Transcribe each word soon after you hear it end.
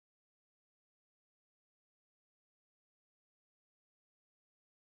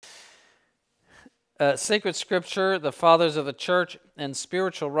Sacred Scripture, the Fathers of the Church, and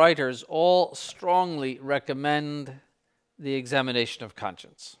spiritual writers all strongly recommend the examination of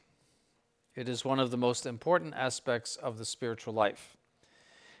conscience. It is one of the most important aspects of the spiritual life.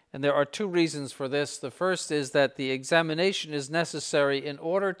 And there are two reasons for this. The first is that the examination is necessary in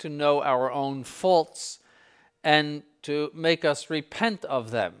order to know our own faults and to make us repent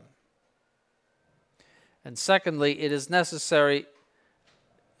of them. And secondly, it is necessary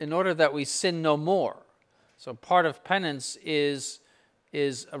in order that we sin no more. So part of penance is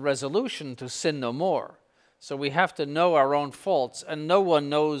a resolution to sin no more. So we have to know our own faults, and no one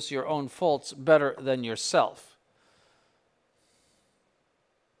knows your own faults better than yourself.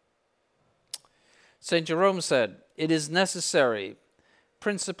 St. Jerome said, "It is necessary,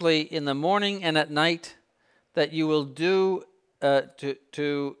 principally in the morning and at night, that you will do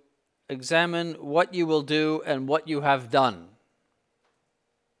to examine what you will do and what you have done."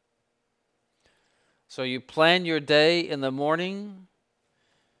 So you plan your day in the morning,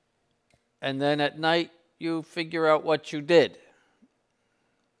 and then at night you figure out what you did.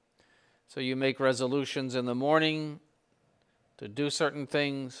 So you make resolutions in the morning to do certain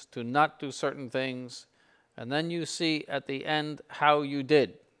things, to not do certain things, and then you see at the end how you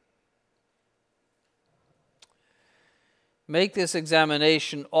did. Make this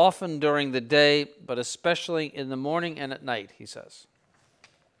examination often during the day, but especially in the morning and at night, he says.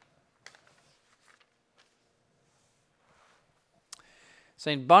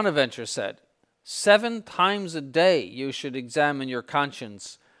 St. Bonaventure said, 7 times a day you should examine your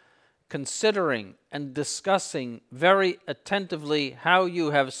conscience, considering and discussing very attentively how you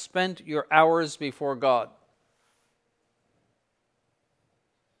have spent your hours before God.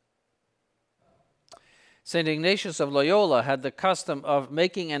 St. Ignatius of Loyola had the custom of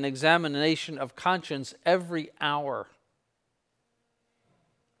making an examination of conscience every hour,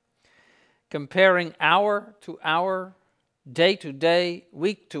 comparing hour to hour, day to day,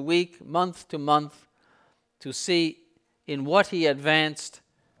 week to week, month to month, to see in what he advanced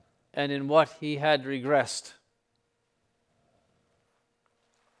and in what he had regressed.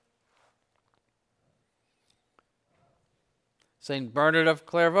 St. Bernard of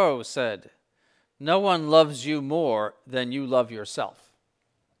Clairvaux said, "No one loves you more than you love yourself.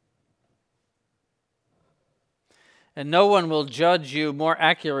 And no one will judge you more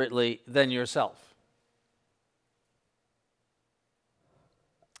accurately than yourself."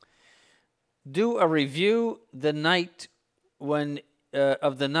 Do a review of the night when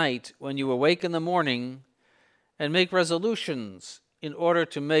you awake in the morning, and make resolutions in order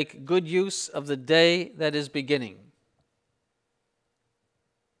to make good use of the day that is beginning.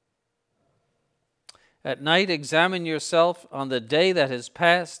 At night, examine yourself on the day that has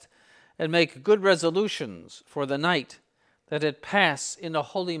passed, and make good resolutions for the night, that it pass in a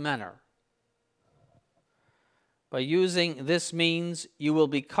holy manner. By using this means, you will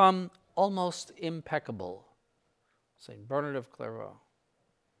become almost impeccable. St. Bernard of Clairvaux.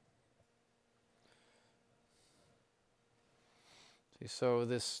 So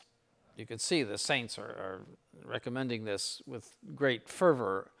this, you can see the saints are recommending this with great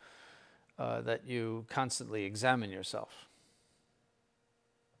fervor, that you constantly examine yourself.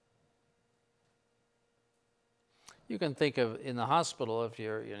 You can think of in the hospital, if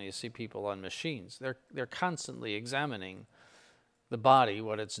you see people on machines, they're constantly examining the body,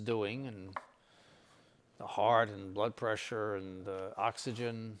 what it's doing, and the heart and blood pressure and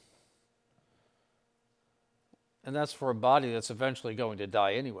oxygen. And that's for a body that's eventually going to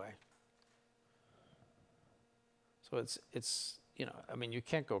die anyway. So it's I mean, you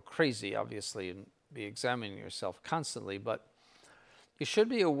can't go crazy, obviously, and be examining yourself constantly, but you should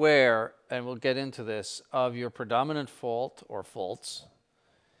be aware, and we'll get into this, of your predominant fault or faults,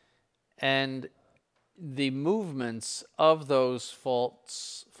 and the movements of those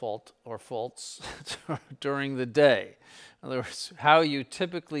faults during the day. In other words, how you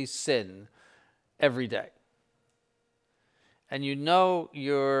typically sin every day. And you know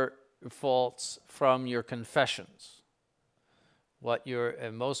your faults from your confessions.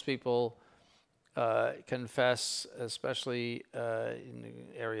 And most people confess, especially in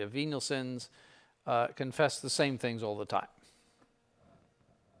the area of venial sins, confess the same things all the time.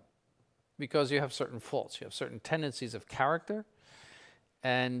 Because you have certain faults, you have certain tendencies of character,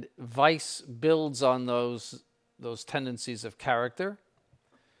 and vice builds on those tendencies of character,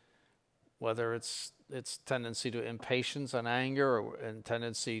 whether it's tendency to impatience and anger, or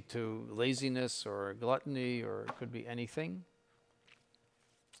tendency to laziness or gluttony, or it could be anything.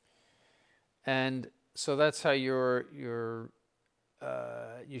 And so that's how you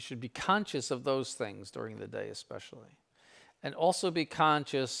should be conscious of those things during the day especially. And also be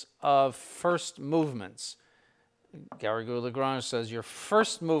conscious of first movements. Garrigou-Lagrange says your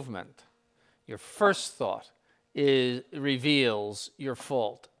first movement, your first thought, reveals your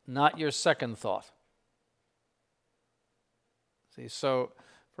fault, not your second thought. See, so,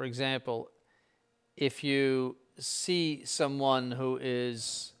 for example, if you see someone who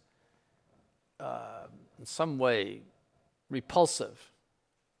is in some way repulsive,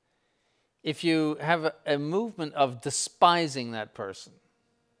 if you have a movement of despising that person,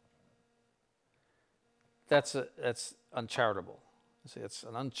 that's uncharitable. See, it's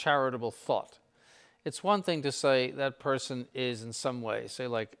an uncharitable thought. It's one thing to say that person is in some way, say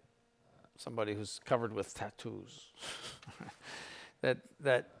like somebody who's covered with tattoos,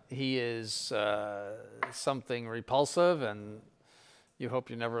 that he is something repulsive, and you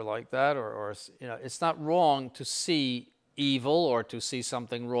hope you never like that, or you know, it's not wrong to see evil or to see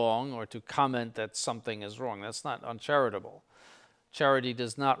something wrong or to comment that something is wrong. That's not uncharitable. Charity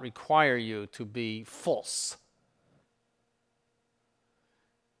does not require you to be false.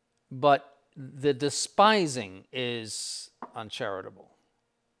 But the despising is uncharitable.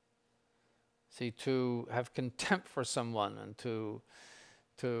 See, to have contempt for someone and to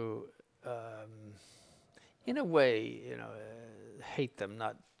in a way, you know, hate them,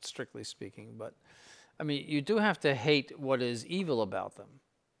 not strictly speaking, but I mean, you do have to hate what is evil about them.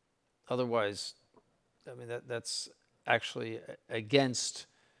 Otherwise, I mean, that's actually against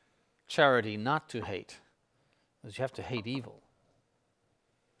charity not to hate, because you have to hate evil.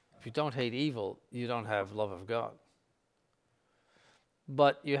 If you don't hate evil, you don't have love of God.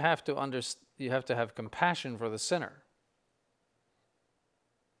 But you have to have compassion for the sinner.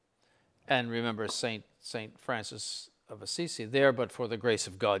 And remember Saint Francis of Assisi, there but for the grace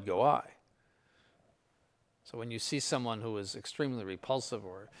of God go I. So when you see someone who is extremely repulsive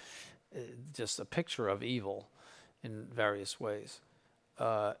or just a picture of evil in various ways,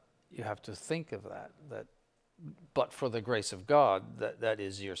 you have to think of that but for the grace of God, that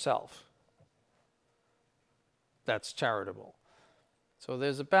is yourself. That's charitable. So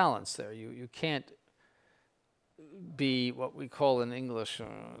there's a balance there. You can't be what we call in English,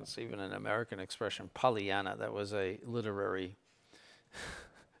 it's even an American expression, Pollyanna. That was a literary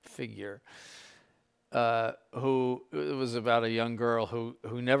figure who, it was about a young girl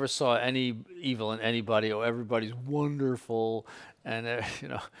who never saw any evil in anybody. Oh, everybody's wonderful, and you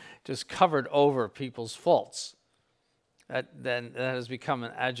know, just covered over people's faults. That has become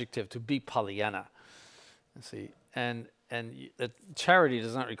an adjective, to be Pollyanna. You see, and charity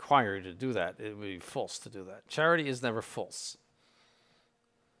does not require you to do that. It would be false to do that. Charity is never false,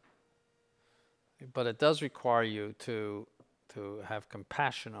 but it does require you to have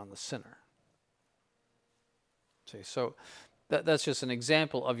compassion on the sinner. See, so that's just an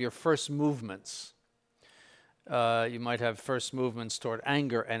example of your first movements. You might have first movements toward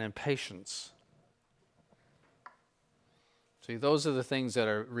anger and impatience. See, those are the things that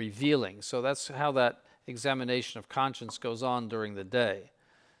are revealing. So that's how that examination of conscience goes on during the day.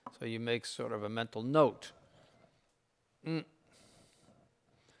 So you make sort of a mental note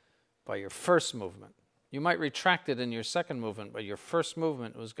by your first movement. You might retract it in your second movement, but your first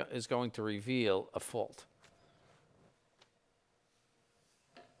movement is going to reveal a fault.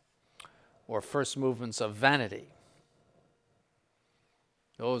 Or first movements of vanity.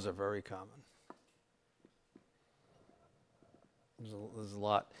 Those are very common. There's a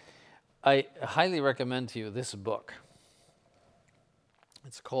lot. I highly recommend to you this book.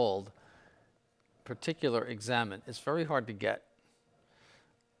 It's called Particular Examen. It's very hard to get.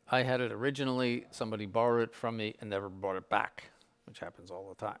 I had it originally, somebody borrowed it from me and never brought it back, which happens all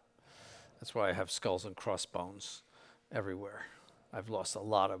the time. That's why I have skulls and crossbones everywhere. I've lost a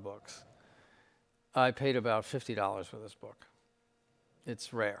lot of books. I paid about $50 for this book.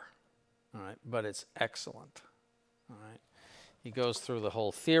 It's rare, all right, but it's excellent, all right. He goes through the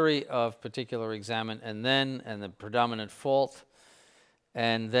whole theory of particular examen and the predominant fault,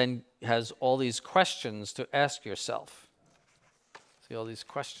 and then has all these questions to ask yourself. See all these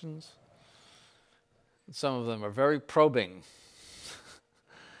questions? Some of them are very probing.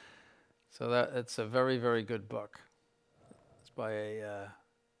 So it's a very, very good book. It's by a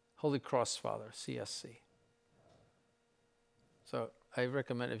Holy Cross Father, CSC. So I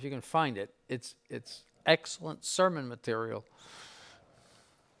recommend, if you can find it, it's excellent sermon material.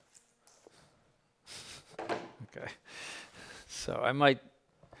 Okay. So I might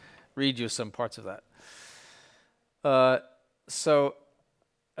read you some parts of that. So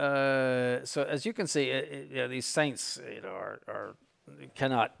as you can see, these saints, you know, you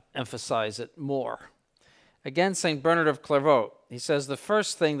cannot emphasize it more. Again, St. Bernard of Clairvaux, he says, the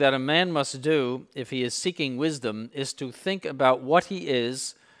first thing that a man must do if he is seeking wisdom is to think about what he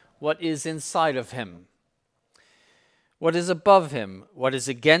is, what is inside of him, what is above him, what is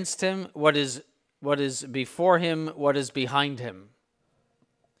against him, what is before him, what is behind him.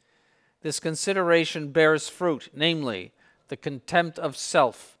 This consideration bears fruit, namely, the contempt of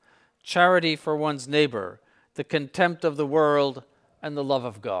self, charity for one's neighbor, the contempt of the world, and the love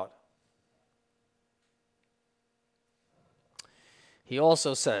of God. He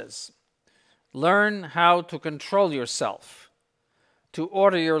also says, learn how to control yourself, to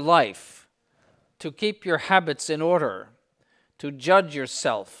order your life, to keep your habits in order, to judge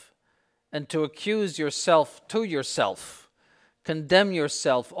yourself, and to accuse yourself to yourself. Condemn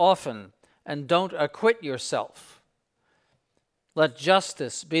yourself often, and don't acquit yourself. Let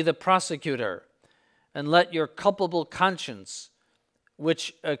justice be the prosecutor, and let your culpable conscience,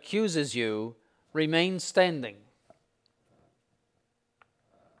 which accuses you, remain standing.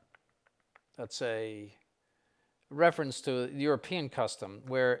 That's a reference to the European custom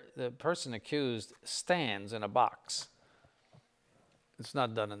where the person accused stands in a box. It's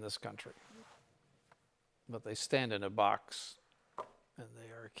not done in this country, but they stand in a box and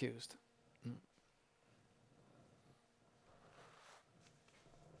they are accused.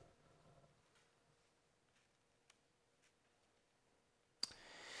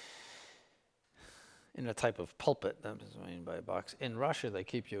 In a type of pulpit, that's what I mean by a box. In Russia, they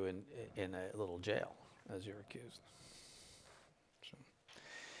keep you in a little jail as you're accused.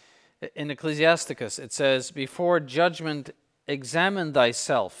 So. In Ecclesiasticus, it says, before judgment, examine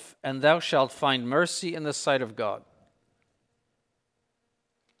thyself, and thou shalt find mercy in the sight of God.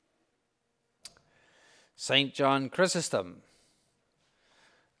 St. John Chrysostom,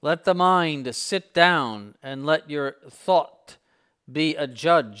 let the mind sit down, and let your thought be a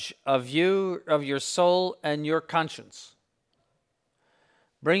judge of you, of your soul and your conscience.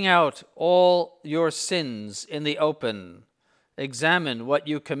 Bring out all your sins in the open. Examine what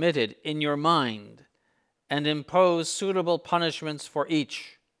you committed in your mind, and impose suitable punishments for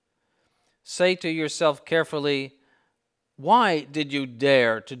each. Say to yourself carefully, why did you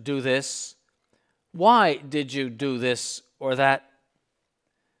dare to do this? Why did you do this or that?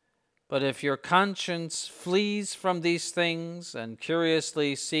 But if your conscience flees from these things and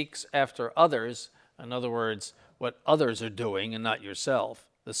curiously seeks after others, in other words, what others are doing and not yourself,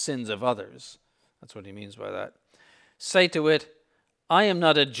 the sins of others, that's what he means by that, say to it, I am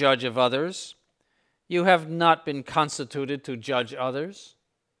not a judge of others. You have not been constituted to judge others.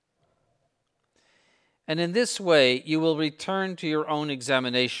 And in this way you will return to your own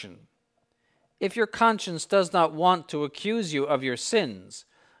examination. If your conscience does not want to accuse you of your sins,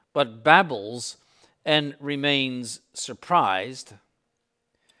 but babbles and remains surprised,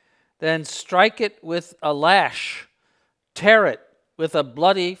 then strike it with a lash, tear it with a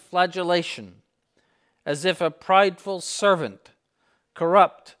bloody flagellation, as if a prideful servant,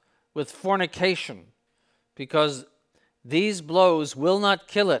 corrupt with fornication, because these blows will not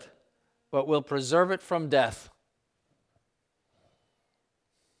kill it, but will preserve it from death.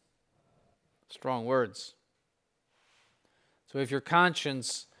 Strong words. So if your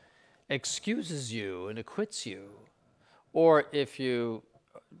conscience excuses you and acquits you, or if you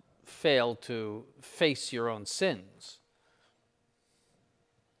fail to face your own sins,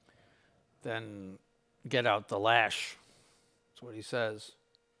 then get out the lash. That's what he says.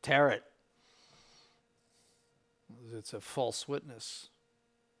 Tear it. It's a false witness.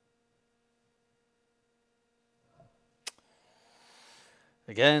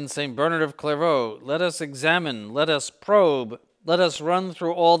 Again, St. Bernard of Clairvaux, let us examine, let us probe, let us run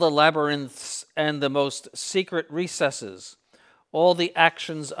through all the labyrinths and the most secret recesses, all the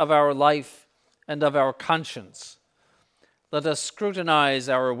actions of our life and of our conscience. Let us scrutinize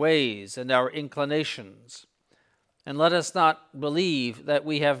our ways and our inclinations, and let us not believe that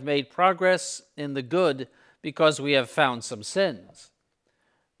we have made progress in the good because we have found some sins,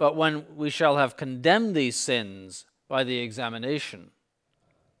 but when we shall have condemned these sins by the examination.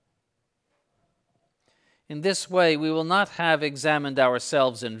 In this way, we will not have examined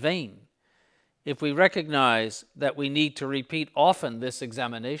ourselves in vain if we recognize that we need to repeat often this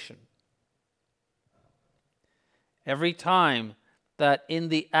examination. Every time that in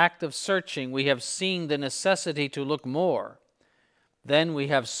the act of searching we have seen the necessity to look more, then we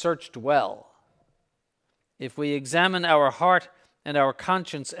have searched well. If we examine our heart and our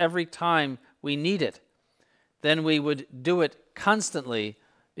conscience every time we need it, then we would do it constantly,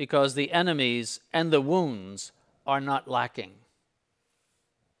 because the enemies and the wounds are not lacking.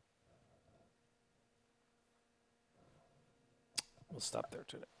 We'll stop there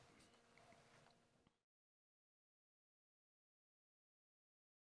today.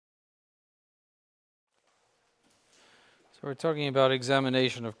 So we're talking about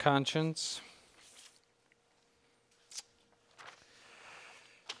examination of conscience.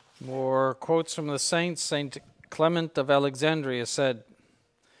 More quotes from the saints. Saint Clement of Alexandria said,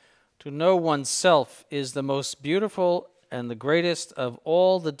 "To know oneself is the most beautiful and the greatest of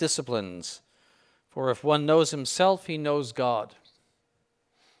all the disciplines, for if one knows himself, he knows God."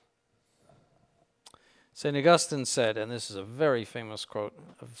 St. Augustine said, and this is a very famous quote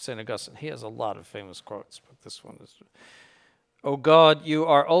of St. Augustine. He has a lot of famous quotes, but this one is, "O God, you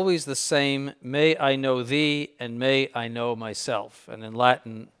are always the same. May I know thee, and may I know myself." And in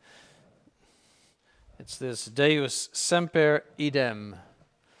Latin, it's this, "Deus semper idem."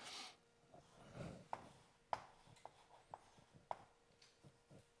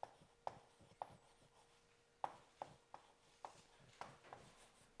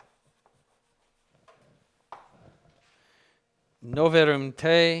 Noverum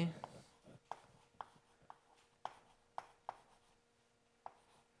te,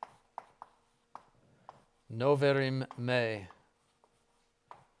 noverum me.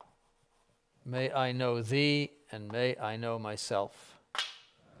 May I know thee, and may I know myself.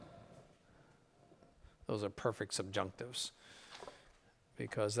 Those are perfect subjunctives,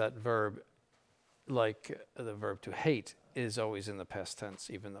 because that verb, like the verb to hate, is always in the past tense,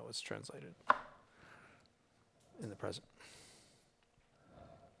 even though it's translated in the present.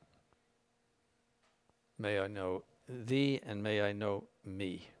 May I know thee, and may I know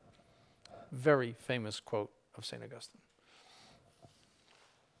me. Very famous quote of St. Augustine.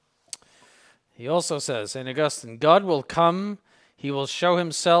 He also says, St. Augustine, "God will come, he will show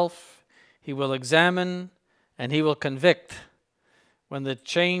himself, he will examine, and he will convict, when the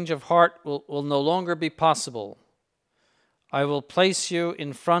change of heart will no longer be possible. I will place you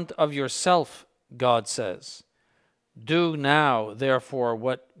in front of yourself," God says. "Do now, therefore,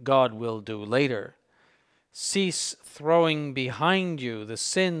 what God will do later. Cease throwing behind you the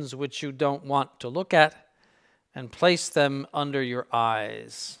sins which you don't want to look at, and place them under your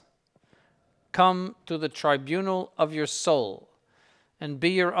eyes. Come to the tribunal of your soul, and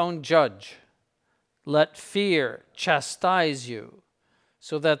be your own judge. Let fear chastise you,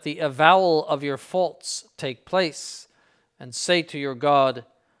 so that the avowal of your faults take place, and say to your God,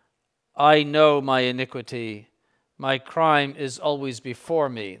 'I know my iniquity, my crime is always before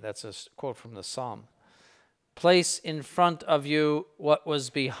me.'" That's a quote from the Psalm. "Place in front of you what was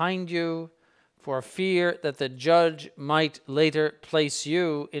behind you, for fear that the judge might later place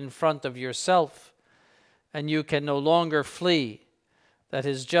you in front of yourself, and you can no longer flee, that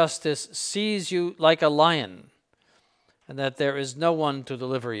his justice seize you like a lion, and that there is no one to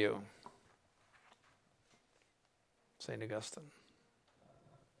deliver you." St. Augustine.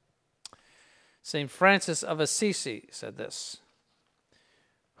 St. Francis of Assisi said this,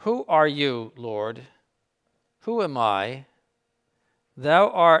 "Who are you, Lord? Who am I?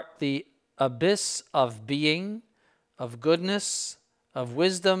 Thou art the abyss of being, of goodness, of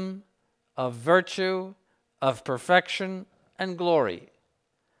wisdom, of virtue, of perfection and glory.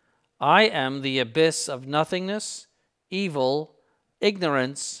 I am the abyss of nothingness, evil,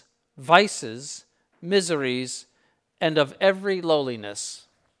 ignorance, vices, miseries, and of every lowliness."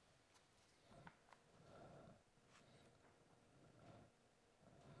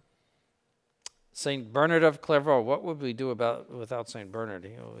 St. Bernard of Clairvaux. What would we do without St. Bernard?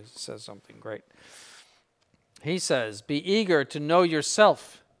 He always says something great. He says, "Be eager to know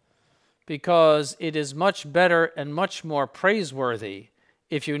yourself, because it is much better and much more praiseworthy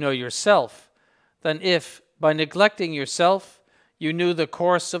if you know yourself than if, by neglecting yourself, you knew the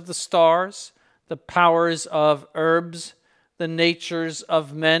course of the stars, the powers of herbs, the natures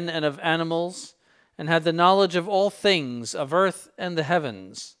of men and of animals, and had the knowledge of all things, of earth and the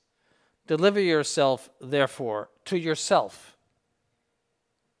heavens. Deliver yourself, therefore, to yourself."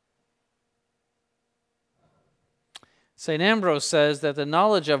 St. Ambrose says that the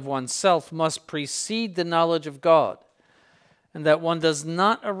knowledge of oneself must precede the knowledge of God, and that one does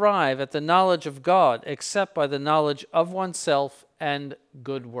not arrive at the knowledge of God except by the knowledge of oneself and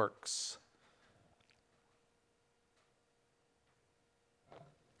good works.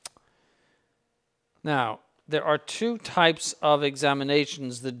 Now, there are two types of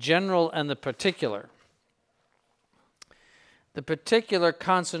examinations, the general and the particular. The particular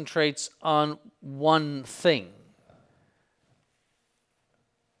concentrates on one thing,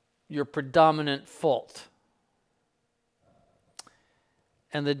 your predominant fault.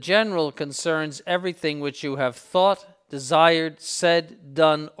 And the general concerns everything which you have thought, desired, said,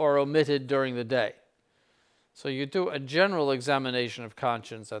 done, or omitted during the day. So you do a general examination of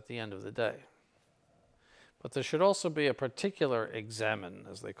conscience at the end of the day. But there should also be a particular examine,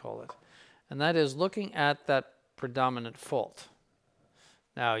 as they call it. And that is looking at that predominant fault.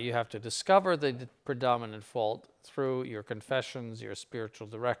 Now, you have to discover the predominant fault through your confessions, your spiritual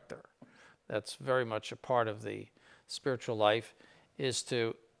director. That's very much a part of the spiritual life, is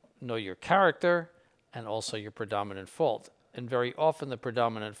to know your character and also your predominant fault. And very often the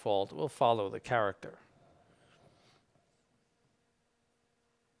predominant fault will follow the character.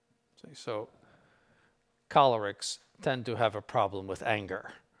 So cholerics tend to have a problem with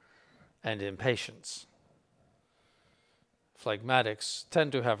anger and impatience. Phlegmatics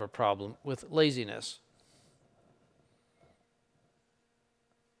tend to have a problem with laziness.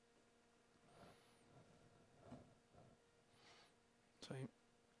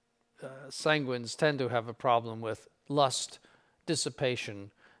 Sanguines tend to have a problem with lust,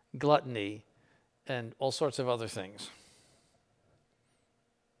 dissipation, gluttony, and all sorts of other things.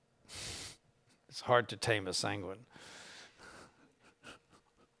 It's hard to tame a sanguine.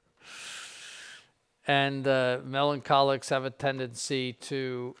 And melancholics have a tendency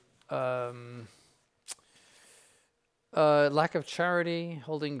to lack of charity,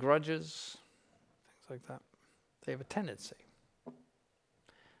 holding grudges, things like that. They have a tendency.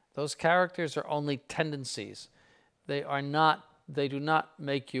 Those characters are only tendencies. They do not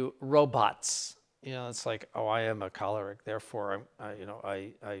make you robots. You know, it's like, oh, I am a choleric, therefore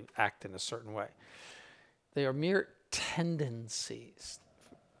I act in a certain way. They are mere tendencies.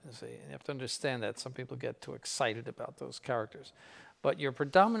 You have to understand that. Some people get too excited about those characters. But your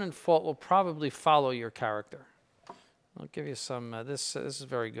predominant fault will probably follow your character. I'll give you some, this is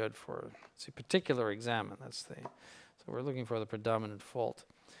very good for, it's a particular examine. So we're looking for the predominant fault.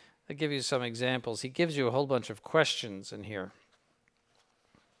 I'll give you some examples. He gives you a whole bunch of questions in here.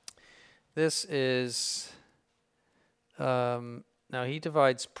 This is, now he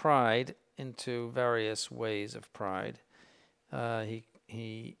divides pride into various ways of pride.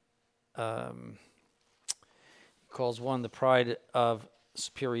 He calls one the pride of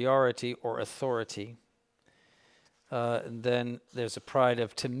superiority or authority. And then there's a pride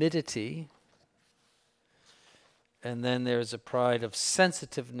of timidity. And then there's a pride of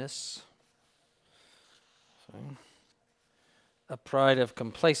sensitiveness. A pride of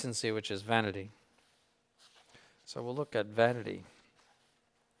complacency, which is vanity. So we'll look at vanity.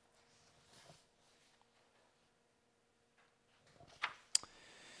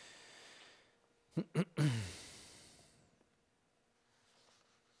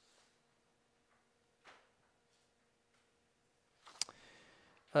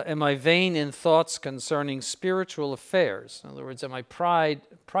 Am I vain in thoughts concerning spiritual affairs? In other words, am I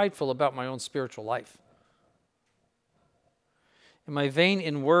prideful about my own spiritual life? Am I vain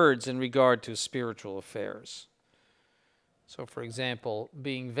in words in regard to spiritual affairs? So, for example,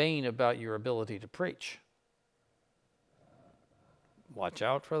 being vain about your ability to preach. Watch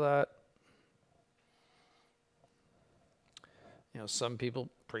out for that. You know, some people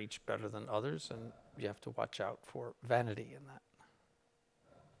preach better than others, and you have to watch out for vanity in that.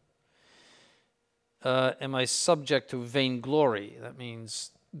 Am I subject to vainglory? That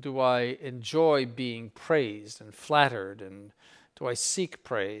means, do I enjoy being praised and flattered, and do I seek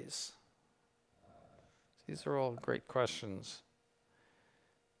praise? These are all great questions.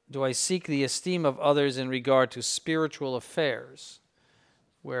 Do I seek the esteem of others in regard to spiritual affairs,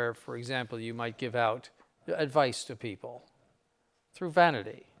 where, for example, you might give out advice to people through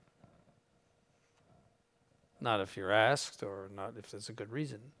vanity? Not if you're asked, or not if there's a good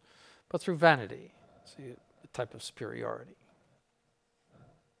reason, but through vanity. See, a type of superiority.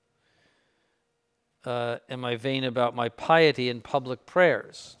 Am I vain about my piety in public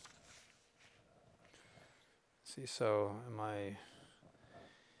prayers? See, so am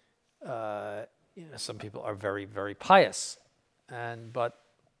I, some people are very, very pious, but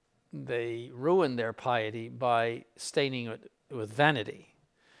they ruin their piety by staining it with vanity.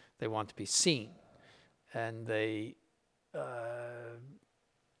 They want to be seen, and they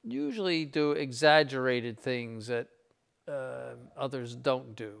usually do exaggerated things that others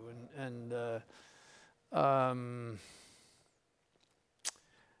don't do, and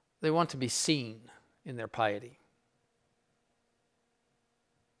they want to be seen in their piety.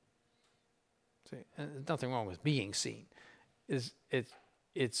 See, and there's nothing wrong with being seen.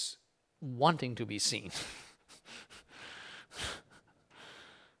 It's wanting to be seen.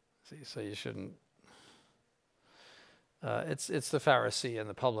 See, so you shouldn't. It's the Pharisee and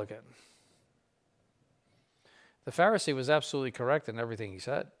the publican. The Pharisee was absolutely correct in everything he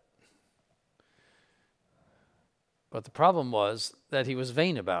said. But the problem was that he was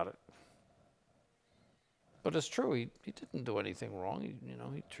vain about it. But it's true, he didn't do anything wrong.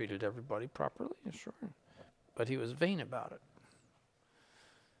 He treated everybody properly, sure. But he was vain about it.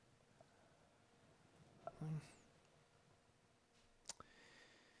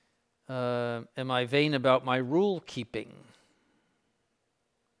 Am I vain about my rule keeping?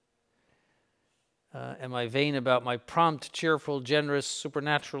 Am I vain about my prompt, cheerful, generous,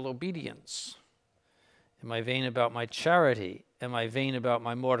 supernatural obedience? Am I vain about my charity? Am I vain about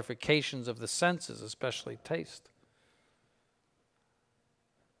my mortifications of the senses, especially taste?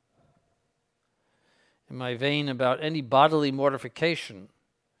 Am I vain about any bodily mortification?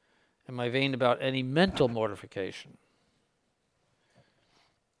 Am I vain about any mental mortification?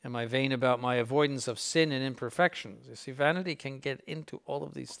 Am I vain about my avoidance of sin and imperfections? You see, vanity can get into all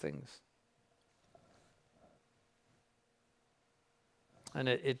of these things. And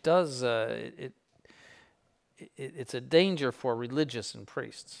it does, it's a danger for religious and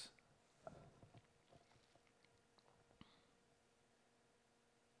priests.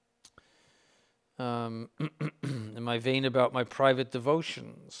 Am I vain about my private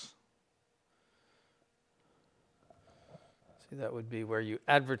devotions? See, that would be where you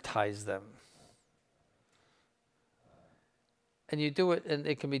advertise them. And you do it, and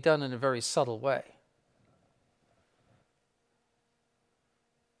it can be done in a very subtle way.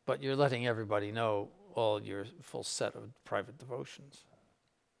 But you're letting everybody know all your full set of private devotions.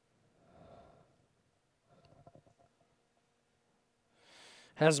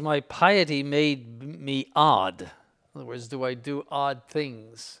 Has my piety made me odd? In other words, do I do odd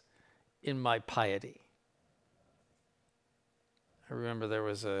things in my piety? I remember there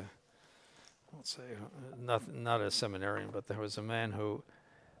was a, let's say, not a seminarian, but there was a man who,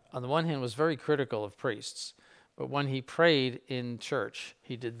 on the one hand, was very critical of priests. But when he prayed in church,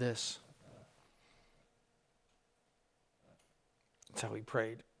 he did this. That's how he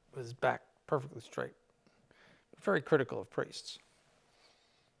prayed, with his back perfectly straight. Very critical of priests.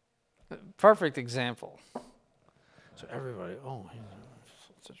 Perfect example. So everybody, oh, he's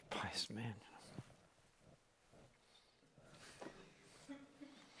such a pious man.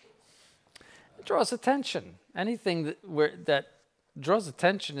 It draws attention. Anything that draws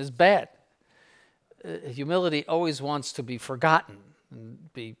attention is bad. Humility always wants to be forgotten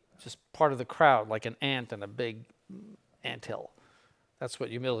and be just part of the crowd, like an ant in a big anthill. That's what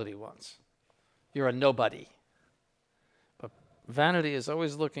humility wants. You're a nobody. But vanity is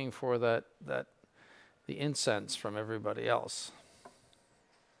always looking for the incense from everybody else.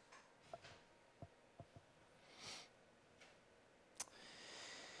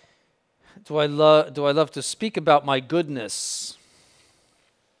 Do I love to speak about my goodness?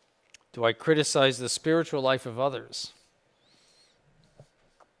 Do I criticize the spiritual life of others?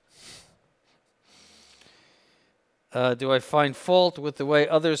 Do I find fault with the way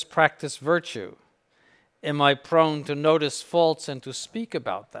others practice virtue? Am I prone to notice faults and to speak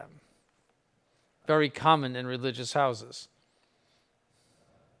about them? Very common in religious houses.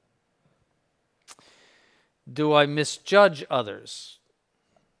 Do I misjudge others?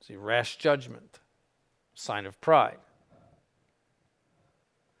 See, rash judgment, sign of pride.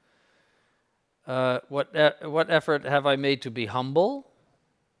 What effort have I made to be humble?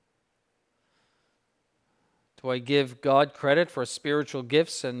 Do I give God credit for spiritual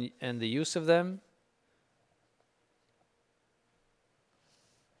gifts and the use of them?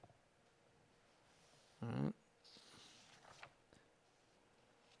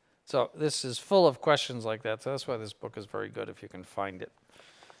 So this is full of questions like that. So that's why this book is very good if you can find it.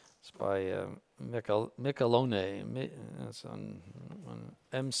 It's by Michelone. It's on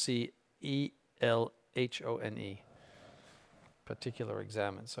Mcelhone. Particular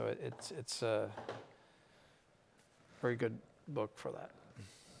Examen. So it's a very good book for that.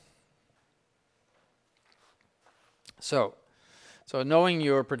 So knowing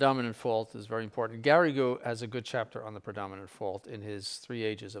your predominant fault is very important. Garrigou has a good chapter on the predominant fault in his 3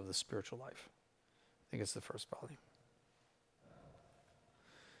 Ages of the Spiritual Life. I think it's the first volume.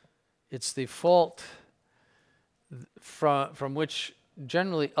 It's the fault from which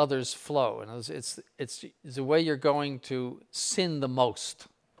generally others flow. And it's the way you're going to sin the most.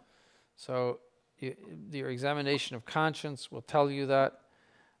 So your examination of conscience will tell you that,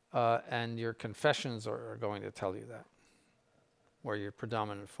 and your confessions are going to tell you that, where your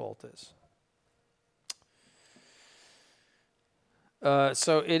predominant fault is.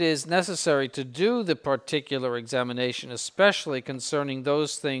 So it is necessary to do the particular examination, especially concerning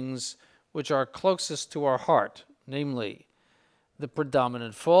those things which are closest to our heart, namely the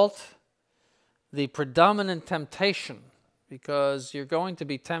predominant fault, the predominant temptation, because you're going to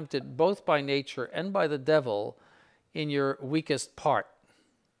be tempted both by nature and by the devil in your weakest part.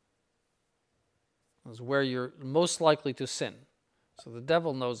 It's where you're most likely to sin. So the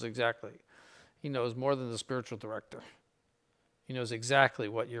devil knows exactly. He knows more than the spiritual director. He knows exactly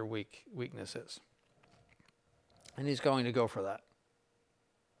what your weakness is. And he's going to go for that.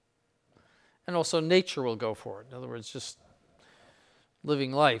 And also nature will go for it. In other words, just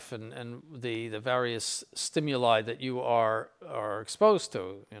living life and the various stimuli that you are exposed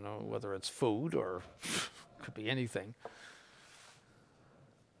to, whether it's food or could be anything.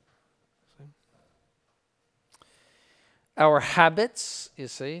 Our habits, you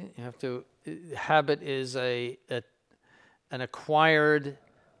see, habit is an acquired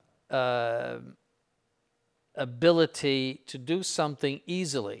ability to do something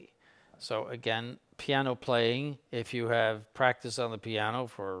easily. So again, piano playing, if you have practiced on the piano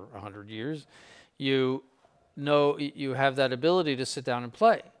for 100 years, you know you have that ability to sit down and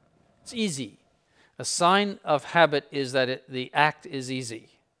play. It's easy. A sign of habit is that the act is easy.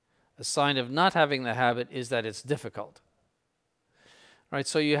 A sign of not having the habit is that it's difficult. Right,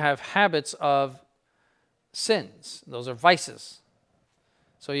 so you have habits of sins. Those are vices.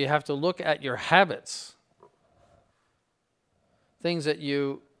 So you have to look at your habits, things that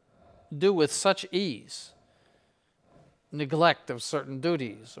you do with such ease, neglect of certain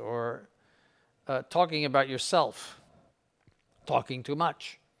duties, or talking about yourself, talking too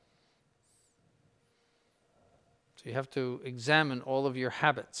much. So you have to examine all of your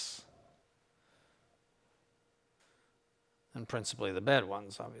habits. And principally the bad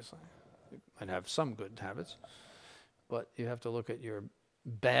ones, obviously. You might have some good habits, but you have to look at your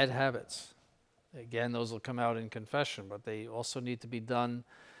bad habits. Again, those will come out in confession, but they also need to be done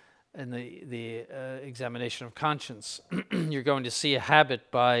in the examination of conscience. You're going to see a habit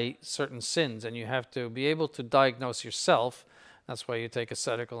by certain sins, and you have to be able to diagnose yourself. That's why you take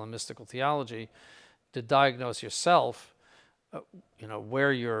ascetical and mystical theology, to diagnose yourself,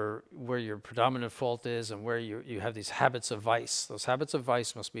 where your predominant fault is and where you have these habits of vice. Those habits of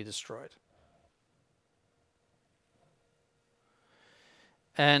vice must be destroyed.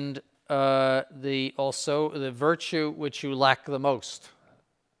 And also the virtue which you lack the most.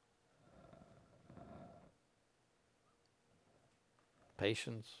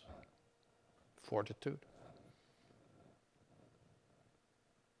 Patience, fortitude.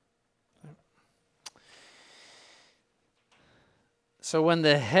 So when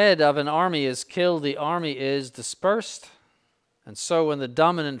the head of an army is killed, the army is dispersed. And so when the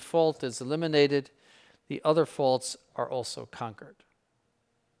dominant fault is eliminated, the other faults are also conquered.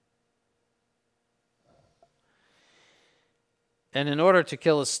 And in order to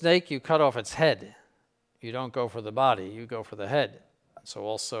kill a snake, you cut off its head. You don't go for the body, you go for the head. So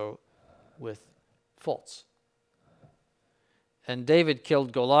also with faults. And David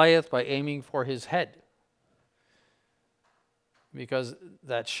killed Goliath by aiming for his head, because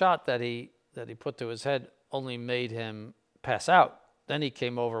that shot that he put to his head only made him pass out. Then he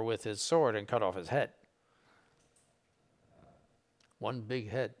came over with his sword and cut off his head. One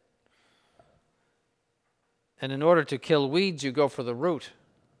big head. And in order to kill weeds, you go for the root.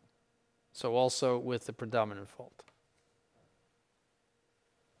 So also with the predominant fault.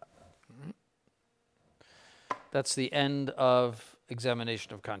 That's the end of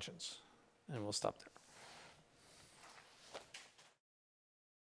examination of conscience. And we'll stop there.